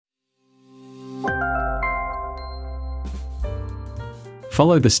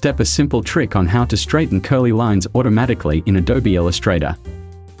Follow the step, a simple trick on how to straighten curly lines automatically in Adobe Illustrator.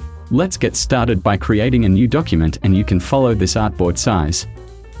 Let's get started by creating a new document, and you can follow this artboard size.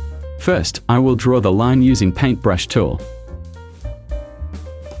 First, I will draw the line using paintbrush tool.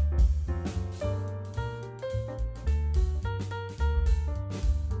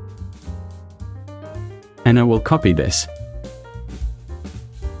 And I will copy this.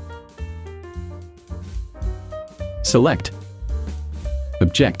 Select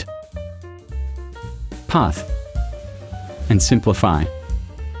Object, Path, and Simplify.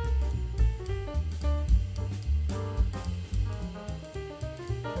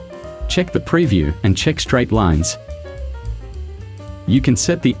 Check the preview and check straight lines. You can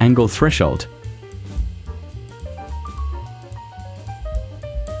set the angle threshold.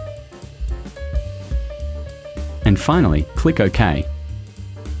 And finally, click OK.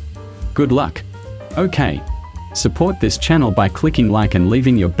 Good luck. OK. Support this channel by clicking like and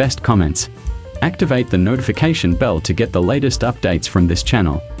leaving your best comments. Activate the notification bell to get the latest updates from this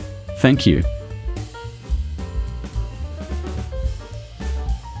channel. Thank you.